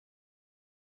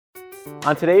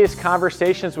On today's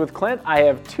Conversations with Clint, I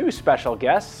have two special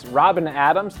guests, Robin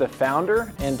Adams, the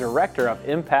founder and director of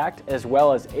Impact, as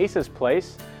well as Asa's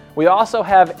Place. We also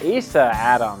have Asa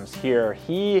Adams here.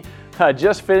 He,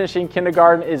 just finishing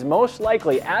kindergarten, is most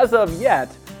likely, as of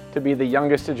yet, to be the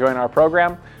youngest to join our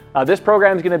program. This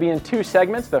program is going to be in two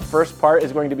segments. The first part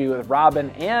is going to be with Robin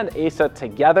and Asa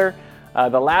together.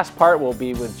 The last part will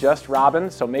be with just Robin,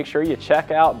 so make sure you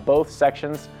check out both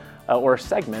sections or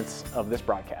segments of this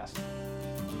broadcast.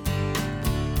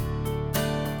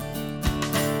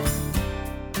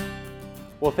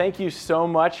 Well, thank you so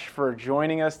much for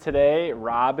joining us today,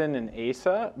 Robin and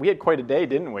Asa. We had quite a day,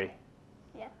 didn't we?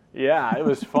 Yeah, it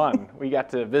was fun. We got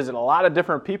to visit a lot of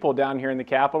different people down here in the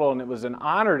Capitol, and it was an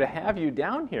honor to have you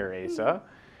down here, Asa.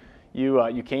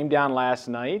 You came down last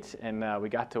night, and we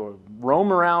got to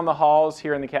roam around the halls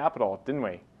here in the Capitol, didn't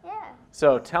we? Yeah.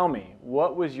 So tell me,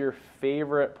 what was your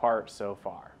favorite part so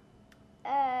far?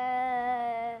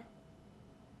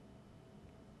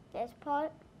 This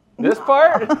part. This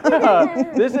part?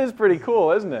 This is pretty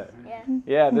cool, isn't it? Yeah.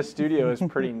 Yeah, this studio is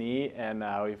pretty neat, and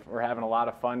we're having a lot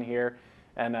of fun here.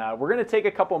 And we're going to take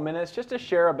a couple minutes just to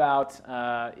share about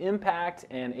Impact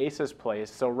and Asa's Place.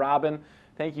 So Robin,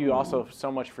 thank you also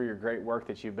so much for your great work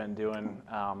that you've been doing,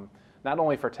 not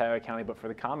only for Tioga County, but for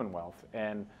the Commonwealth.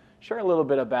 And share a little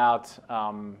bit about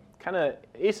kind of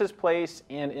Asa's Place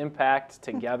and Impact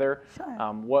together,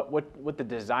 Sure. what the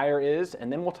desire is,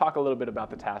 and then we'll talk a little bit about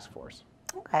the task force.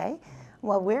 Okay.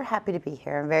 Well, we're happy to be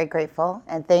here. I'm very grateful,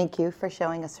 and thank you for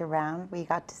showing us around. We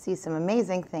got to see some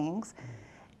amazing things.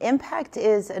 Impact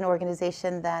is an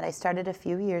organization that I started a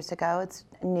few years ago. It's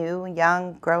a new,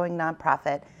 young, growing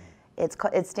nonprofit.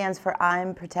 It stands for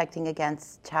I'm Protecting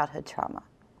Against Childhood Trauma.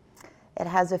 It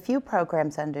has a few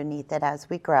programs underneath it as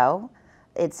we grow.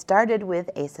 It started with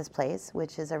Asa's Place,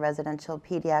 which is a residential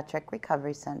pediatric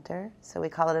recovery center, so we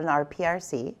call it an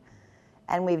RPRC.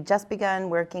 And we've just begun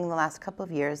working the last couple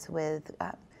of years with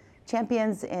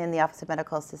champions in the Office of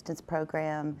Medical Assistance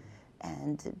Program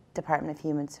and Department of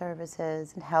Human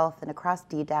Services and Health and across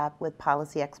DDAP with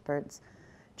policy experts,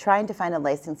 trying to find a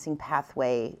licensing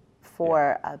pathway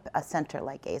for a center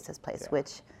like Asa's Place,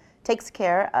 which takes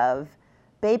care of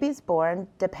babies born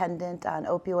dependent on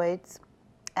opioids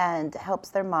and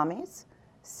helps their mommies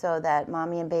so that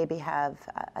mommy and baby have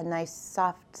a nice,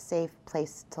 soft, safe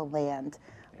place to land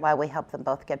while we help them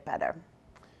both get better.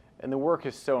 And the work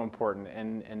is so important,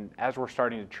 and as we're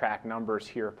starting to track numbers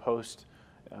here post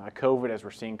COVID, as we're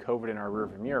seeing COVID in our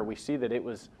rearview mirror, we see that it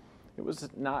was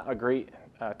not a great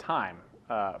time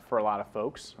for a lot of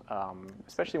folks,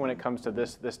 especially when it comes to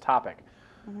this topic.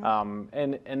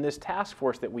 Mm-hmm. And this task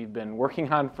force that we've been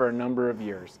working on for a number of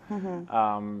years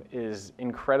is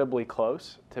incredibly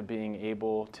close to being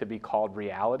able to be called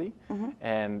reality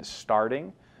and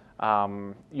starting.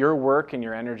 Your work and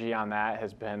your energy on that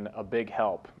has been a big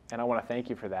help, and I want to thank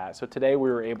you for that. So today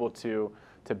we were able to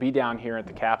be down here at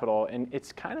the Capitol, and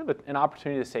it's kind of an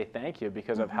opportunity to say thank you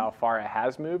because of how far it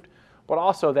has moved, but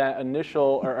also that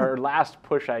initial or last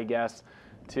push, I guess,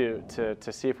 to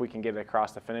see if we can get it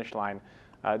across the finish line.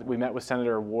 We met with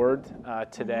Senator Ward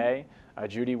today,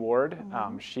 Judy Ward.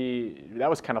 That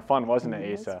was kind of fun, wasn't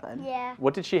it, Asa? Fun. Yeah.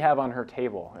 What did she have on her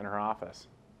table in her office?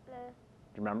 Do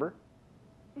you remember?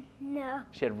 No.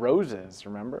 She had roses,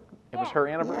 remember? It was her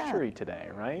anniversary today,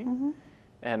 right? Mm-hmm.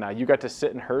 And you got to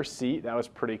sit in her seat. That was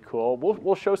pretty cool.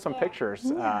 We'll show some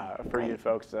pictures for you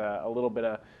folks a little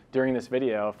bit during this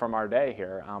video from our day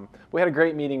here. We had a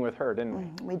great meeting with her, didn't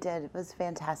we? We did. It was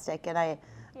fantastic. And I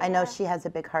know she has a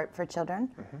big heart for children,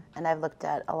 and I've looked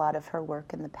at a lot of her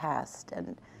work in the past.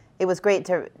 And it was great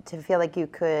to feel like you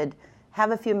could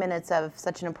have a few minutes of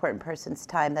such an important person's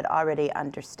time that already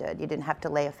understood. You didn't have to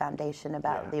lay a foundation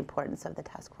about the importance of the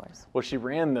task force. Well, she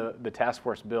ran the task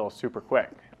force bill super quick.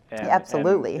 And,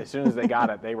 absolutely. And as soon as they got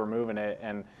it, they were moving it.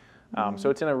 And so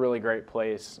it's in a really great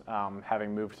place,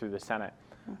 having moved through the Senate.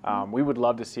 We would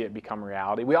love to see it become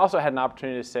reality. We also had an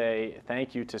opportunity to say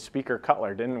thank you to Speaker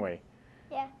Cutler, didn't we?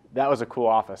 Yeah. That was a cool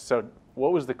office. So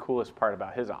what was the coolest part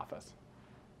about his office?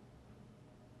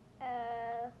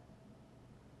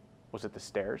 Was it the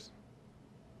stairs?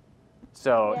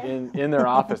 So in their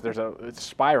office, there's it's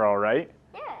spiral, right?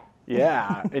 Yeah.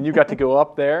 Yeah, and you got to go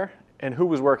up there, and who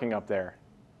was working up there?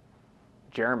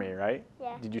 Jeremy, right?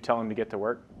 Yeah. Did you tell him to get to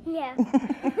work? Yeah.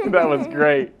 That was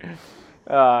great.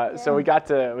 So we got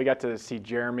to see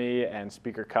Jeremy and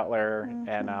Speaker Cutler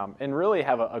and really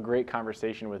have a great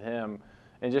conversation with him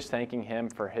and just thanking him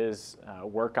for his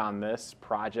work on this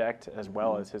project as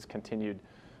well as his continued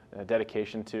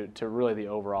dedication to really the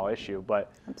overall issue.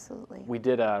 But Absolutely. we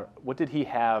did what did he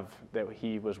have that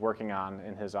he was working on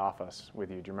in his office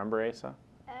with you? Do you remember, Asa?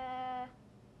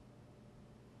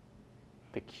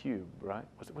 the cube, right?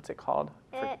 What's it called?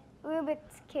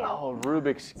 Rubik's Cube. Oh,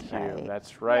 Rubik's Cube. right.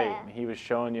 That's right. Yeah. He was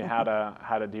showing you how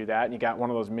to do that, and you got one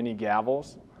of those mini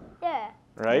gavels, Yeah.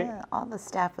 right? Yeah, all the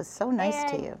staff was so nice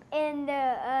to you. And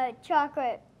the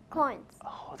chocolate coins.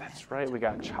 Oh, that's right. We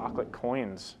got chocolate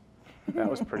coins. That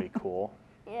was pretty cool.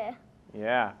 Yeah.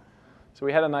 Yeah. So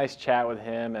we had a nice chat with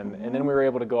him, and then we were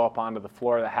able to go up onto the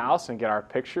floor of the house and get our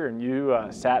picture, and you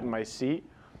sat in my seat.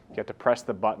 You got to press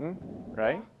the button,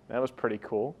 right? That was pretty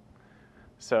cool.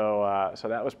 So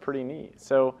that was pretty neat.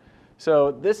 So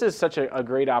this is such a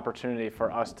great opportunity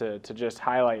for us to just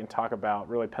highlight and talk about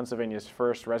really Pennsylvania's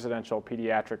first residential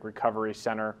pediatric recovery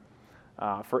center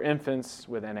for infants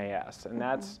with NAS, and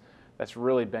that's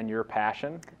really been your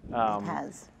passion. It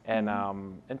has. And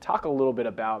talk a little bit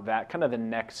about that, kind of the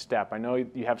next step. I know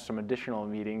you have some additional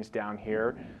meetings down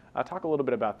here. Talk a little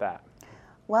bit about that.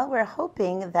 Well, we're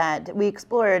hoping that we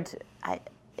explored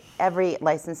every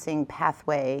licensing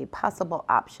pathway possible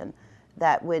option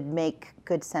that would make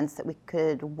good sense that we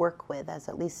could work with as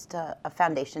at least a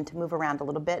foundation to move around a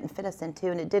little bit and fit us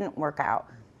into, and it didn't work out.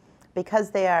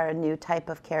 Because they are a new type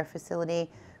of care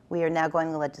facility, we are now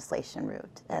going the legislation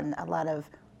route, and a lot of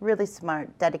really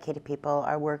smart, dedicated people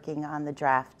are working on the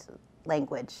draft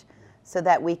language so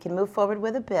that we can move forward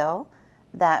with a bill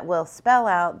that will spell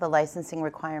out the licensing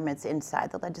requirements inside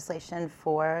the legislation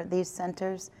for these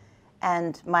centers.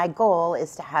 And my goal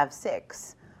is to have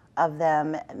 6 of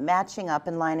them matching up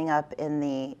and lining up in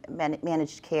the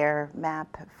managed care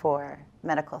map for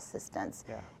medical assistance.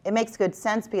 Yeah. It makes good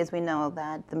sense because we know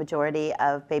that the majority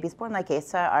of babies born like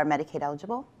Asa are Medicaid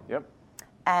eligible. Yep.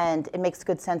 And it makes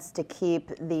good sense to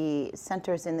keep the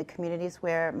centers in the communities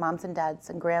where moms and dads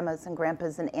and grandmas and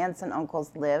grandpas and aunts and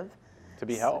uncles live. To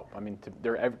be helped. I mean,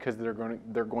 because they're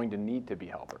going to need to be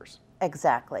helpers.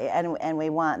 Exactly, and we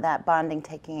want that bonding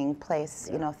taking place,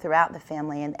 throughout the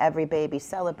family, and every baby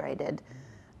celebrated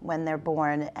when they're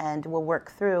born, and we'll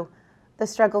work through the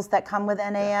struggles that come with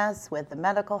NAS, with the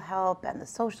medical help and the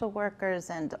social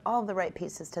workers, and all the right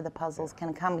pieces to the puzzles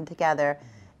can come together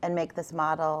and make this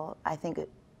model. I think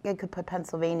it could put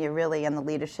Pennsylvania really on the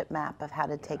leadership map of how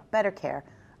to take better care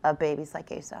of babies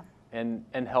like Asa. And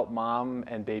help mom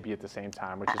and baby at the same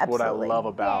time, which is Absolutely. what I love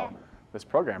about this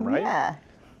program, right? Yeah.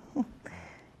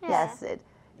 Yes, it's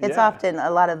Yeah. often a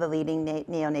lot of the leading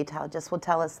neonatologists will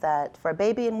tell us that for a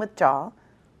baby in withdrawal,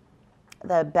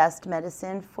 the best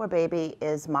medicine for baby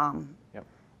is mom. Yep.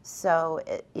 So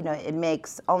it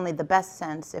makes only the best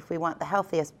sense if we want the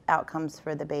healthiest outcomes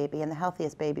for the baby and the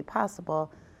healthiest baby possible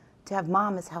to have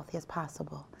mom as healthy as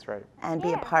possible. That's right. And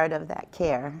be a part of that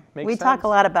care. Makes We talk sense. a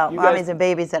lot about You mommies guys- and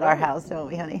babies at our house, don't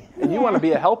we, honey? And you want to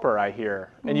be a helper, I hear.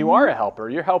 And you are a helper.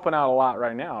 You're helping out a lot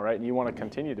right now, right? And you want to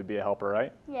continue to be a helper,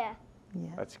 right? Yeah. Yeah.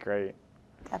 That's great.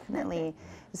 Definitely.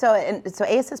 So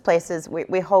Asa's Place is,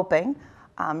 we're hoping,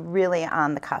 really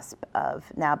on the cusp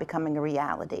of now becoming a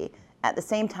reality. At the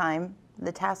same time,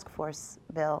 the task force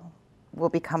bill will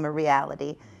become a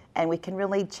reality, and we can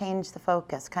really change the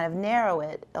focus, kind of narrow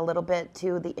it a little bit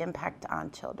to the impact on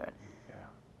children.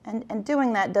 Yeah. And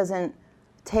doing that doesn't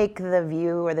take the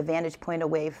view or the vantage point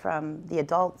away from the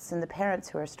adults and the parents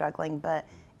who are struggling, but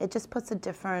it just puts a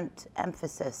different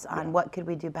emphasis on what could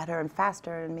we do better and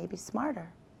faster and maybe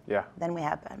smarter Yeah. than we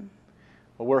have been.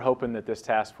 Well, we're hoping that this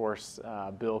task force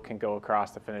bill can go across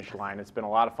the finish line. It's been a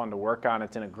lot of fun to work on.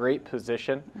 It's in a great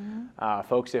position.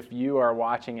 Folks, if you are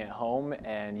watching at home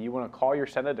and you want to call your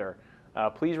senator,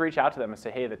 please reach out to them and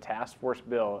say, hey, the task force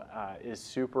bill is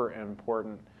super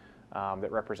important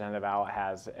that Representative Allott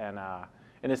has.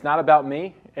 And it's not about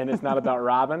me, and it's not about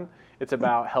Robin. It's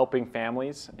about helping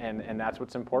families, and that's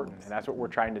what's important, and that's what we're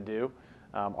trying to do.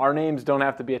 Our names don't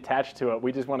have to be attached to it.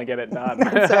 We just want to get it done.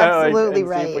 That's absolutely and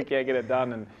right. See if we can't get it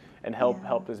done and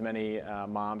help as many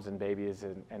moms and babies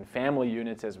and family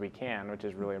units as we can, which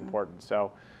is really important.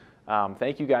 So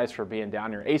thank you guys for being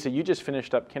down here. Asa, you just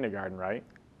finished up kindergarten, right?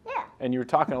 Yeah. And you were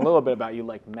talking a little bit about you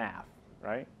like math,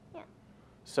 right? Yeah.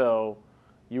 So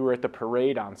you were at the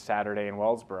parade on Saturday in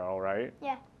Wellsboro, right?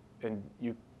 Yeah. And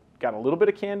you got a little bit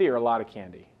of candy or a lot of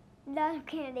candy? Lot of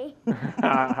candy.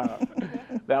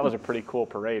 That was a pretty cool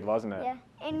parade, wasn't it? Yeah.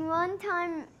 And one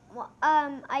time,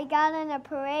 I got in a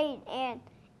parade and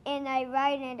I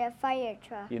ride in a fire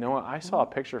truck. You know what? I saw a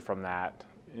picture from that,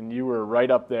 and you were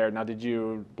right up there. Now, did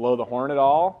you blow the horn at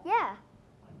all? Yeah.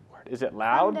 Is it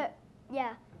loud?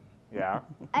 Yeah. Yeah.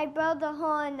 I blew the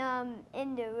horn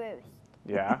in the roost.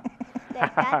 Yeah.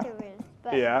 Like at the roost,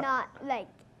 but Yeah. not like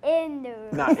in the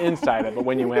roost. Not inside it, but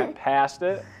when you went past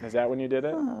it, is that when you did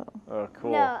it? Oh,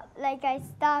 cool. No, like I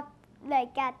stopped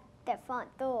like at the front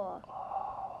door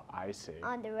I see.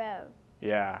 on the road.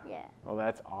 Yeah. Yeah. Well,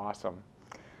 that's awesome.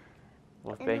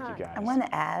 Well, thank you hard. guys. I want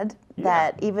to add Yeah.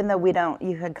 that even though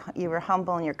you were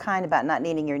humble and you're kind about not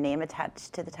needing your name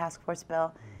attached to the task force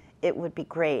bill, it would be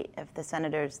great if the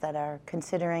senators that are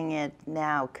considering it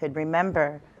now could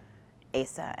remember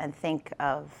Asa and think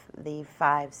of the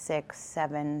 5, 6,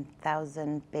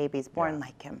 7,000 babies born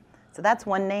like him. So that's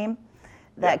one name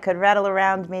that could rattle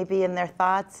around maybe in their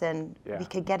thoughts, and we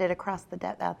could get it across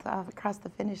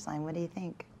the finish line. What do you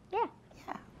think? Yeah.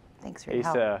 Yeah. Thanks for your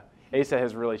help. Asa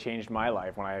has really changed my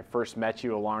life. When I first met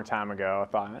you a long time ago,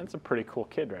 I thought, that's a pretty cool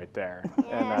kid right there.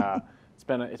 And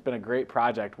it's been a great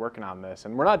project working on this.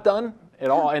 And we're not done at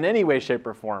all in any way, shape,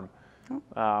 or form.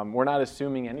 We're not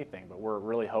assuming anything, but we're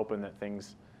really hoping that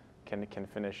things can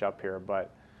finish up here.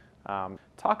 But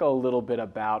talk a little bit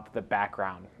about the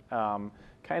background, the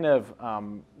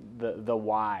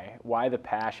why the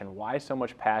passion, why so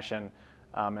much passion,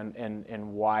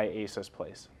 and why Asa's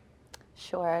place.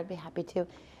 Sure, I'd be happy to.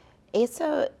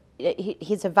 Asa,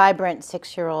 he's a vibrant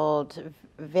 6-year-old,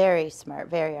 very smart,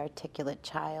 very articulate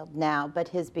child now, but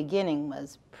his beginning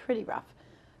was pretty rough,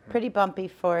 pretty bumpy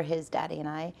for his daddy and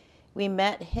I. We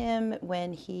met him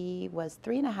when he was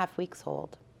 3.5 weeks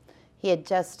old. He had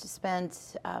just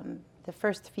spent the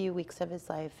first few weeks of his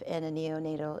life in a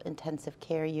neonatal intensive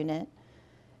care unit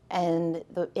and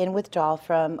in withdrawal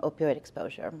from opioid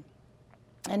exposure.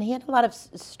 And he had a lot of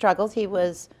struggles. He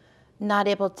was not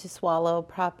able to swallow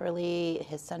properly.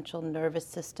 His central nervous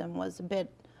system was a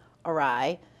bit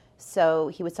awry. So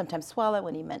he would sometimes swallow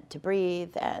when he meant to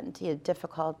breathe, and he had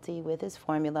difficulty with his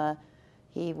formula.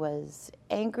 He was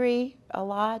angry a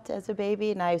lot as a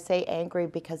baby, and I say angry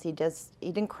because he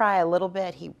didn't cry a little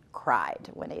bit, he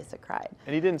cried when Asa cried.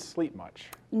 And he didn't sleep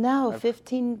much. No, about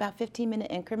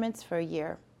 15-minute increments for a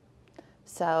year.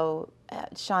 So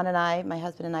Sean and I, my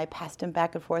husband and I, passed him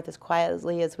back and forth as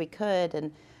quietly as we could,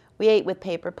 and we ate with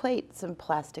paper plates and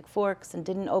plastic forks and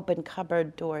didn't open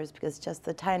cupboard doors because just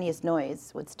the tiniest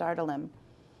noise would startle him.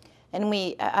 And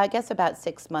I guess about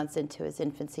 6 months into his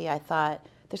infancy, I thought,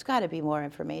 there's got to be more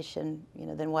information,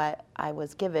 than what I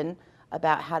was given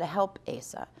about how to help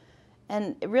Asa.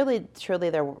 And really,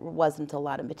 truly, there wasn't a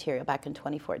lot of material back in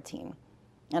 2014.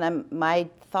 And my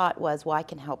thought was, well, I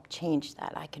can help change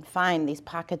that. I can find these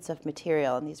pockets of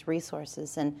material and these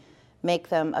resources and make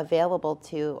them available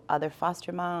to other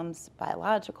foster moms,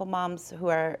 biological moms who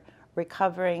are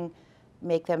recovering,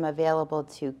 make them available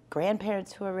to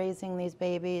grandparents who are raising these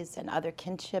babies and other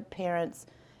kinship parents,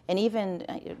 and even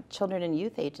children and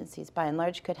youth agencies, by and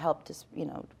large, could help to,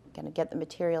 kind of get the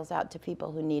materials out to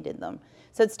people who needed them.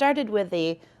 So it started with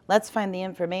let's find the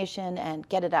information and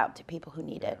get it out to people who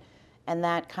need it. And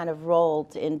that kind of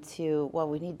rolled into, well,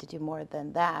 we need to do more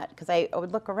than that. Because I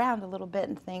would look around a little bit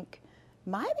and think,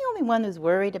 am I the only one who's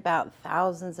worried about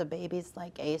thousands of babies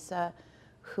like Asa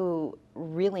who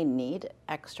really need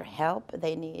extra help?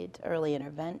 They need early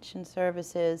intervention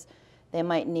services. They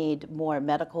might need more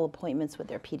medical appointments with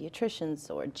their pediatricians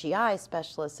or GI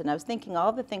specialists. And I was thinking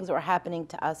all the things that were happening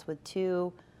to us with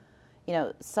 2,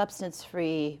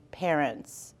 substance-free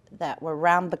parents that were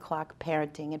round-the-clock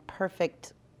parenting in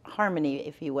perfect harmony,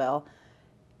 if you will.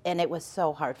 And it was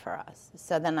so hard for us.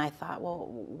 So then I thought, well,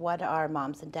 what are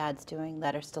moms and dads doing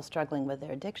that are still struggling with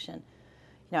their addiction?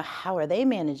 How are they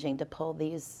managing to pull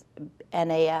these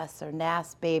NAS or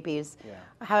NAS babies? Yeah.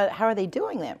 How are they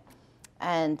doing that?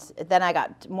 And then I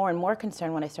got more and more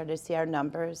concerned when I started to see our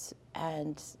numbers,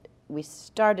 and we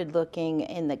started looking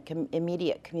in the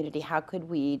immediate community, how could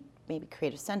we maybe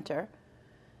create a center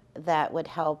that would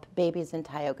help babies in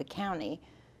Tioga County?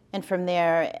 And from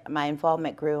there, my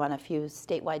involvement grew on a few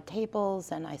statewide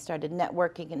tables, and I started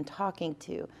networking and talking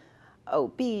to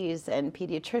OBs and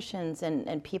pediatricians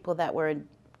and people that were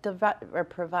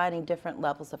providing different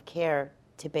levels of care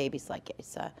to babies like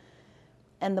Asa.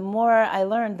 And the more I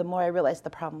learned, the more I realized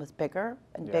the problem was bigger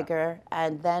and bigger.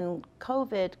 And then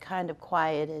COVID kind of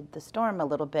quieted the storm a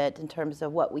little bit in terms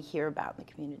of what we hear about in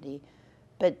the community.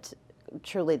 But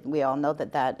truly, we all know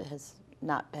that has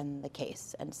not been the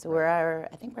case. And so I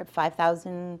think we're at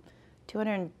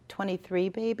 5,223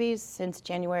 babies since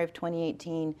January of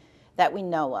 2018 that we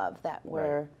know of that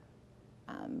were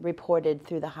reported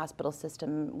through the hospital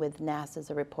system with NAS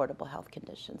as a reportable health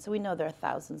condition. So we know there are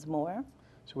thousands more.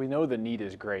 So we know the need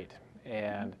is great,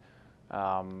 and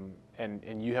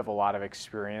you have a lot of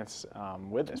experience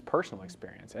with this, personal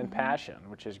experience and passion,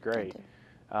 which is great,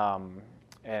 and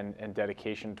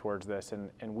dedication towards this.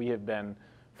 And we have been,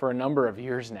 for a number of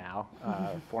years now,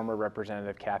 former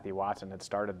Representative Kathy Watson had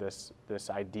started this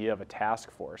idea of a task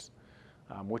force,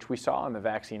 which we saw in the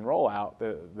vaccine rollout.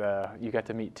 You got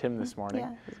to meet Tim this morning.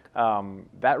 Yeah.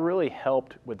 That really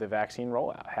helped with the vaccine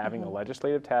rollout, having a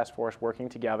legislative task force working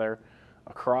together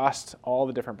across all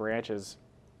the different branches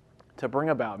to bring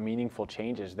about meaningful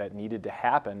changes that needed to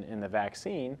happen in the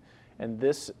vaccine, and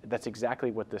that's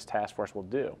exactly what this task force will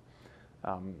do.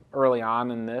 Early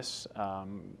on in this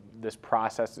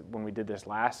process, when we did this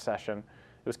last session,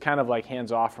 it was kind of like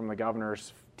hands off from the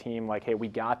governor's team, like, hey, we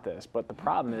got this. But the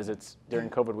problem is, it's during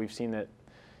COVID, we've seen that,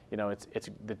 it's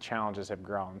the challenges have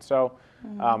grown. So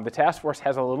the task force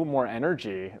has a little more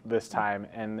energy this time,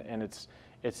 and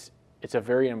it's a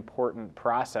very important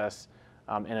process,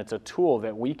 and it's a tool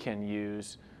that we can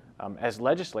use as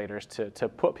legislators to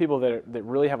put people that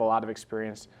really have a lot of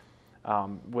experience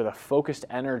with a focused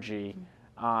energy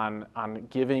on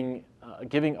giving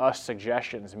us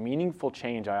suggestions, meaningful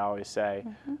change, I always say,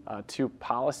 to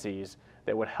policies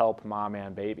that would help mom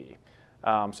and baby.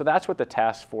 So that's what the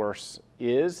task force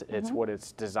is. It's what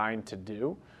it's designed to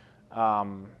do.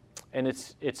 And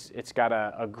it's got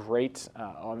a great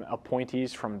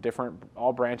appointees from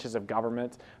all branches of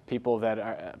government, people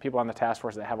on the task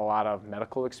force that have a lot of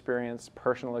medical experience,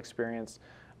 personal experience,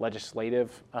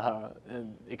 legislative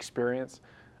experience,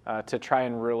 to try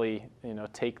and really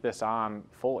take this on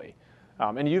fully.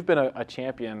 And you've been a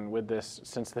champion with this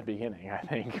since the beginning, I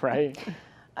think, right?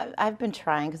 I've been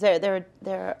trying, because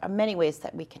there are many ways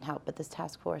that we can help, but this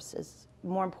task force is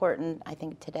more important, I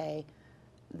think, today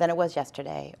than it was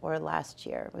yesterday or last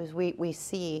year. Because we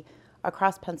see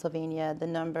across Pennsylvania the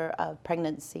number of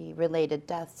pregnancy-related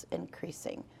deaths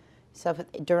increasing. So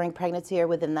during pregnancy or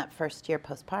within that first year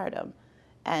postpartum,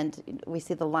 and we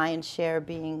see the lion's share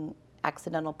being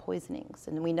accidental poisonings,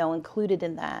 and we know included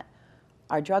in that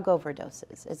are drug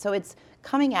overdoses. And so it's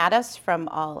coming at us from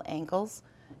all angles,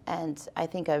 and I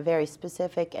think a very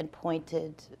specific and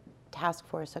pointed task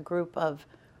force, a group of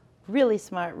really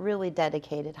smart, really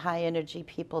dedicated, high energy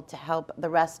people to help the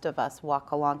rest of us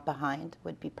walk along behind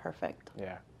would be perfect.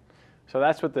 Yeah. So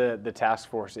that's what the task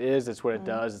force is. It's what it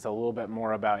does. It's a little bit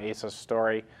more about Asa's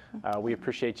story. We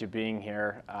appreciate you being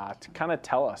here to kind of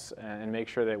tell us and make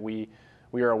sure that we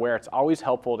are aware. It's always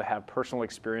helpful to have personal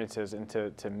experiences and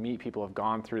to meet people who have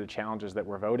gone through the challenges that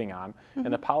we're voting on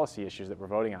and the policy issues that we're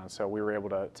voting on. So we were able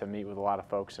to meet with a lot of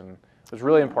folks, and it was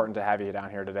really important to have you down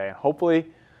here today. And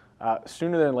hopefully,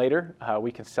 sooner than later,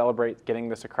 we can celebrate getting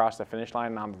this across the finish line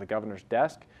and onto the governor's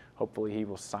desk. Hopefully he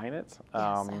will sign it.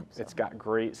 Yes, it's got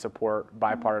great support,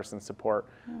 bipartisan support,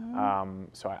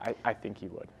 so I think he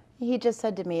would. He just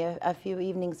said to me a few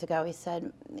evenings ago, he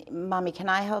said, "Mommy, can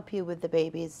I help you with the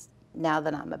babies now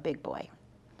that I'm a big boy?"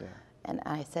 Yeah. And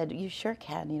I said, "You sure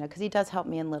can," because he does help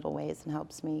me in little ways and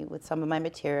helps me with some of my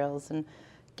materials and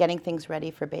getting things ready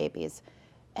for babies.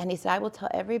 And he said, "I will tell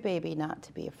every baby not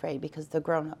to be afraid because the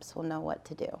grown-ups will know what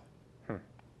to do."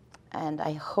 And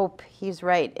I hope he's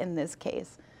right in this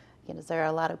case. There are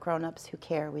a lot of grown-ups who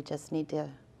care. We just need to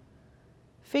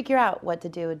figure out what to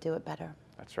do and do it better.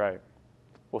 That's right.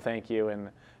 Well, thank you, and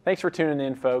thanks for tuning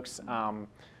in, folks.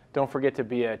 Don't forget to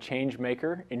be a change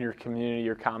maker in your community,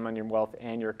 your commonwealth,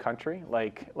 and your country,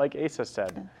 like Asa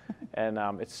said. And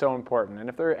it's so important. And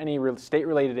if there are any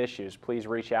state-related issues, please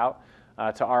reach out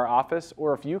to our office,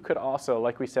 or if you could also,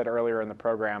 like we said earlier in the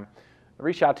program,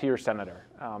 reach out to your senator.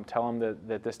 Tell them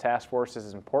that this task force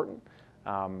is important.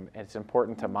 It's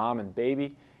important to mom and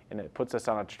baby, and it puts us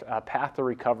on a path to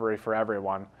recovery for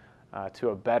everyone, to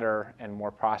a better and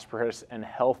more prosperous and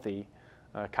healthy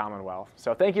Commonwealth.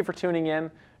 So thank you for tuning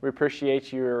in. We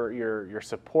appreciate your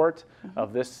support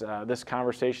of this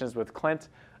Conversations with Clint.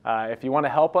 If you want to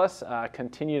help us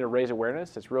continue to raise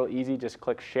awareness, it's real easy. Just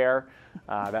click share.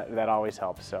 That always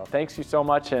helps. So thanks you so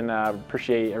much, and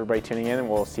appreciate everybody tuning in, and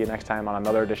we'll see you next time on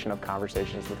another edition of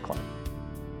Conversations with Clint.